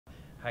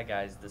Hi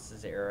guys, this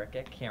is Eric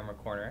at Camera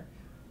Corner.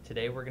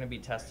 Today we're going to be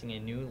testing a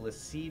new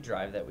LaCie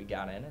drive that we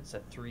got in. It's a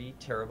 3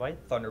 terabyte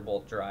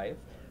Thunderbolt drive.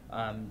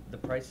 The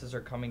prices are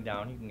coming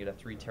down. You can get a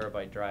 3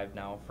 terabyte drive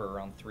now for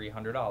around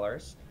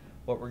 $300.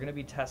 What we're going to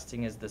be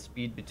testing is the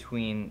speed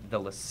between the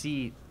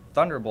LaCie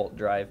Thunderbolt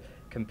drive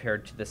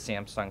compared to the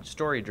Samsung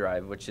Story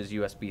drive, which is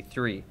USB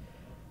 3.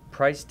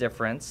 Price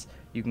difference,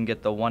 you can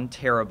get the 1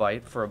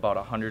 terabyte for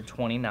about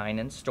 $129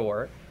 in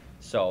store.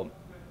 So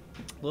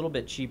a little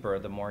bit cheaper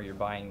the more you're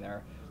buying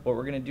there. What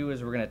we're going to do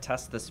is we're going to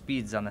test the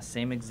speeds on the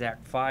same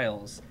exact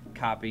files,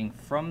 copying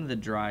from the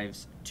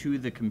drives to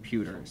the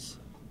computers.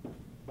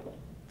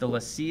 The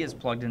LaCie is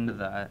plugged into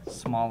the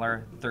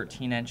smaller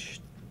 13-inch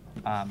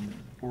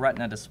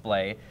Retina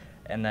display,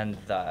 and then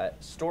the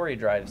Story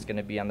drive is going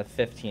to be on the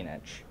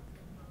 15-inch.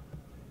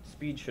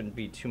 Speed shouldn't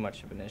be too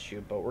much of an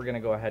issue, but we're going to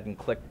go ahead and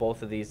click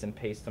both of these and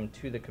paste them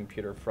to the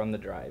computer from the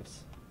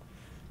drives.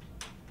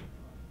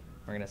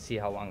 We're going to see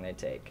how long they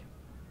take.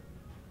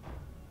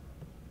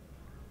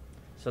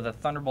 So the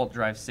Thunderbolt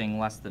drive is saying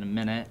less than a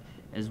minute,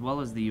 as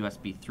well as the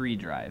USB 3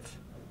 drive.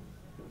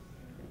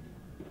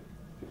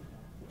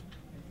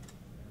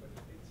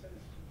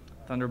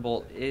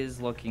 Thunderbolt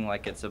is looking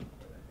like it's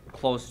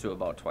close to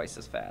about twice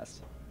as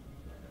fast.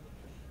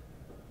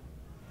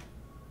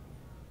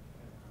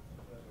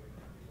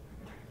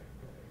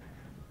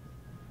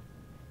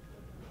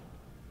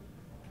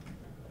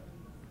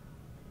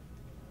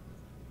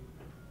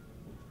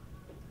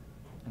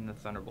 And the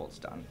Thunderbolt's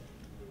done.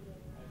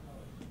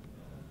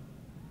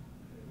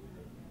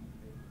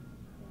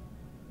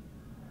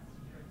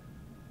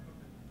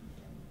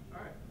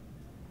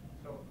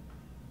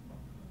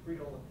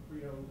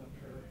 Fritos, I'm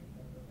sure.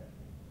 Okay.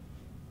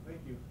 Thank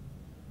you.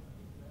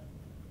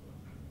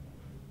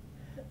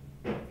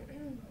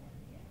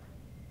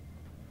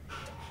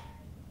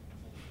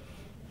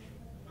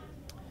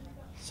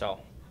 So,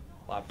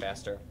 a lot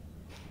faster.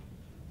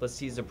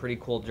 LaCie is a pretty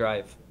cool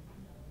drive.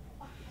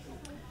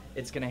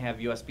 It's going to have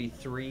USB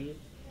 3,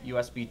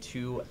 USB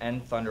 2,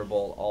 and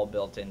Thunderbolt all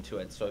built into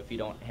it. So if you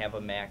don't have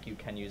a Mac, you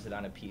can use it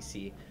on a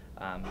PC.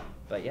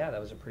 But yeah, that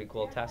was a pretty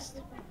cool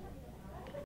test.